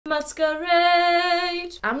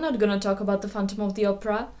Masquerade! I'm not gonna talk about the Phantom of the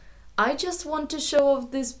Opera. I just want to show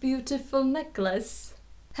off this beautiful necklace.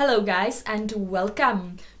 Hello guys and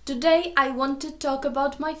welcome! Today I want to talk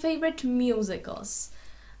about my favorite musicals.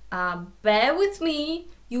 Bear with me,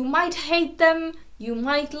 you might hate them, you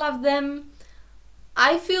might love them.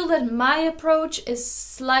 I feel that my approach is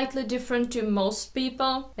slightly different to most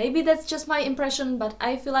people. Maybe that's just my impression, but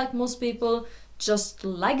I feel like most people just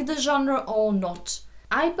like the genre or not.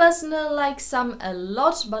 I personally like some a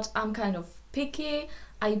lot, but I'm kind of picky.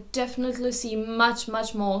 I definitely see much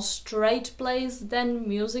more straight plays than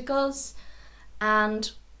musicals,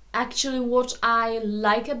 and actually what I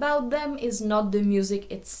like about them is not the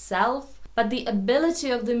music itself, but the ability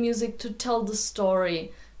of the music to tell the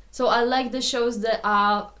story. So I like the shows that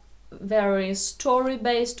are very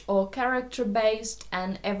story-based or character-based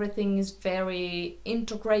and everything is very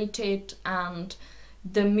integrated and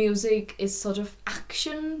the music is sort of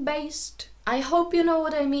action-based. I hope you know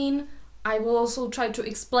what I mean. I will also try to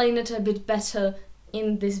explain it a bit better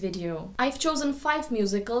in this video. I've chosen 5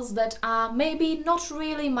 musicals that are maybe not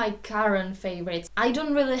really my current favorites. I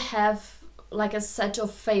don't really have like a set of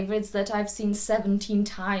favorites that I've seen 17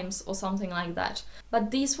 times or something like that. But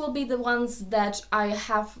these will be the ones that I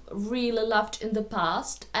have really loved in the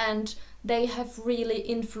past and they have really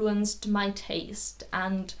influenced my taste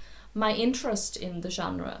and my interest in the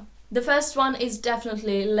genre. The first one is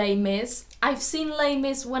definitely Les Mis. I've seen Les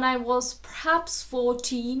Mis when I was perhaps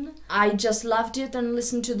 14. I just loved it and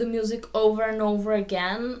listened to the music over and over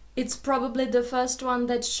again. It's probably the first one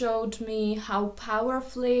that showed me how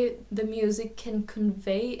powerfully the music can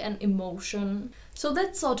convey an emotion. So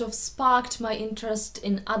that sort of sparked my interest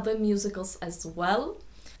in other musicals as well.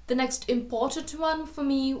 The next important one for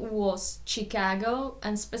me was Chicago,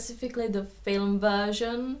 and specifically the film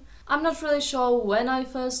version. I'm not really sure when I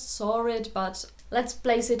first saw it, but let's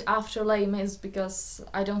place it after Les Mis because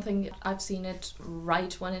I don't think I've seen it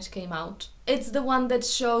right when it came out. It's the one that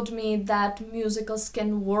showed me that musicals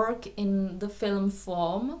can work in the film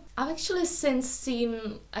form. I've actually since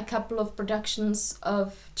seen a couple of productions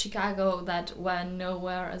of Chicago that were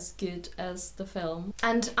nowhere as good as the film.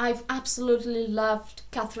 And I've absolutely loved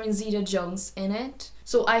Catherine Zeta-Jones in it.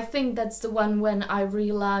 So I think that's the one when I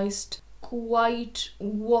realized quite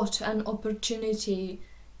what an opportunity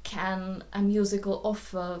can a musical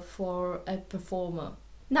offer for a performer.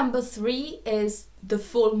 Number 3 is The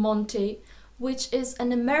Full Monty, which is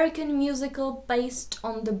an American musical based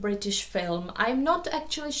on the British film. I'm not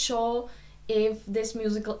actually sure if this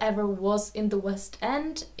musical ever was in the West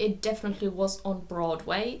End. It definitely was on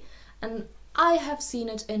Broadway, and I have seen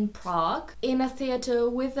it in Prague in a theatre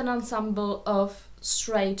with an ensemble of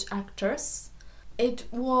straight actors. It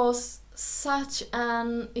was such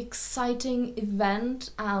an exciting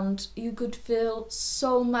event and you could feel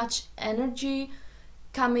so much energy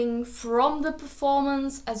coming from the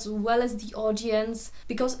performance as well as the audience,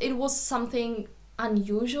 because it was something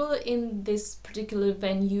unusual in this particular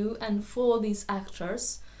venue and for these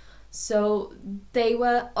actors. So they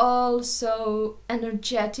were all so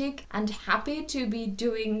energetic and happy to be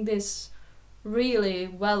doing this really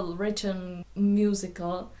well-written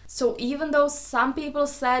musical. So even though some people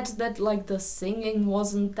said that like the singing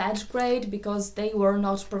wasn't that great because they were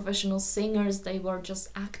not professional singers, they were just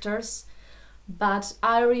actors, but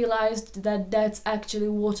I realized that that's actually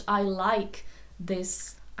what I like,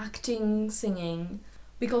 this acting, singing.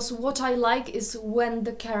 Because what I like is when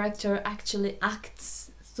the character actually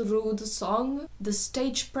acts through the song, the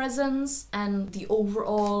stage presence and the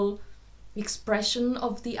overall expression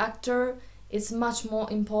of the actor is much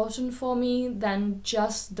more important for me than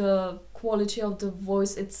just the quality of the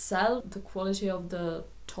voice itself, the quality of the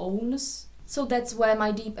tones. So that's where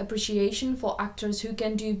my deep appreciation for actors who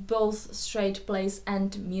can do both straight plays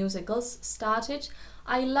and musicals started.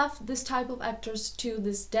 I love this type of actors to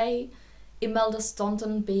this day, Imelda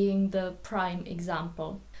Staunton being the prime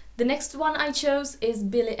example. The next one I chose is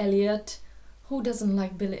Billy Elliot. Who doesn't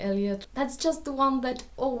like Billy Elliot? That's just the one that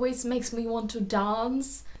always makes me want to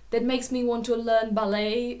dance, that makes me want to learn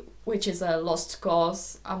ballet, which is a lost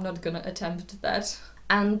cause. I'm not gonna attempt that.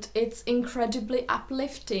 And it's incredibly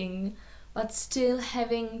uplifting, but still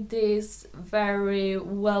having this very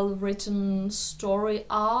well-written story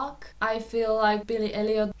arc. I feel like Billy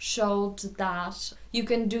Elliot showed that you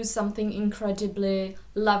can do something incredibly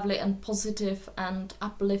lovely and positive and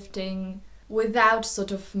uplifting without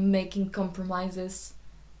sort of making compromises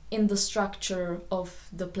in the structure of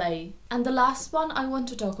the play. And the last one I want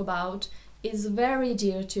to talk about is very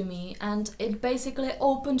dear to me, and it basically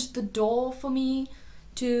opened the door for me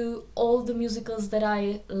to all the musicals that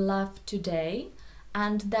I love today,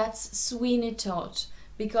 and that's Sweeney Todd,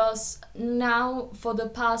 because now for the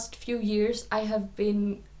past few years I have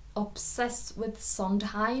been obsessed with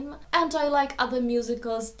Sondheim, and I like other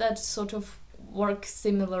musicals that sort of work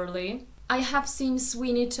similarly. I have seen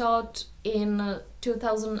Sweeney Todd in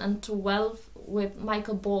 2012 with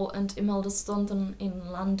Michael Ball and Imelda Staunton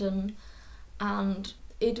in London, and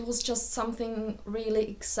it was just something really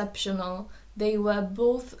exceptional. They were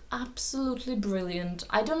both absolutely brilliant.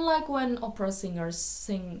 I don't like when opera singers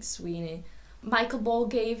sing Sweeney. Michael Ball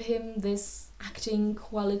gave him this acting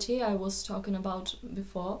quality I was talking about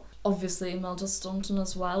before. Obviously Imelda Staunton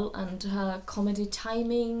as well, and her comedy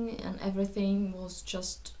timing and everything was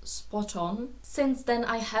just spot on. Since then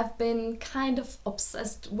I have been kind of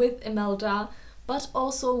obsessed with Imelda, but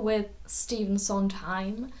also with Stephen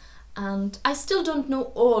Sondheim, and I still don't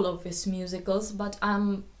know all of his musicals, but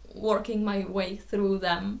I'm working my way through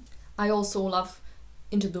them. I also love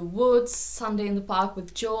Into the Woods, Sunday in the Park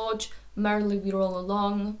with George, Merrily We Roll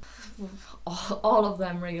Along, all of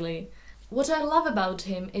them really. What I love about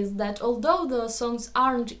him is that although the songs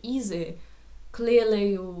aren't easy,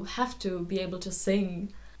 clearly you have to be able to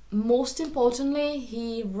sing. Most importantly,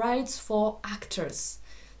 he writes for actors.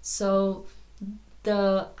 So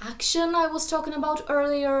the action I was talking about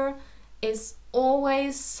earlier is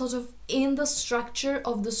always sort of in the structure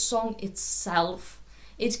of the song itself.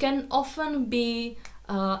 It can often be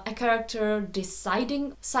a character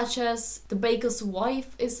deciding, such as the baker's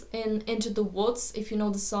wife is in Into the Woods, if you know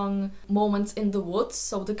the song Moments in the Woods.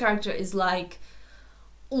 So the character is like,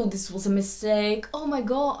 oh, this was a mistake, oh my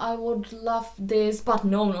god, I would love this, but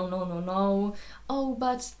no, oh,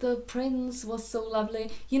 but the prince was so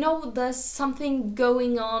lovely. You know, there's something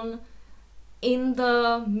going on in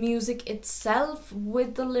the music itself,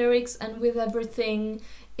 with the lyrics and with everything.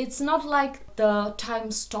 It's not like the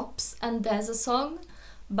time stops and there's a song,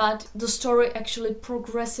 but the story actually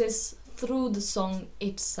progresses through the song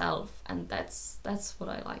itself, and that's what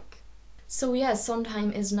I like. So yeah,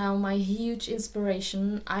 Sondheim is now my huge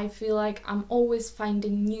inspiration. I feel like I'm always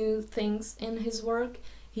finding new things in his work.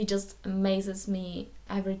 He just amazes me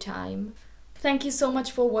every time. Thank you so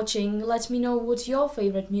much for watching. Let me know what your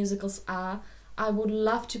favorite musicals are. I would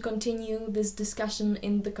love to continue this discussion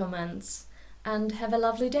in the comments. And have a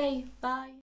lovely day. Bye!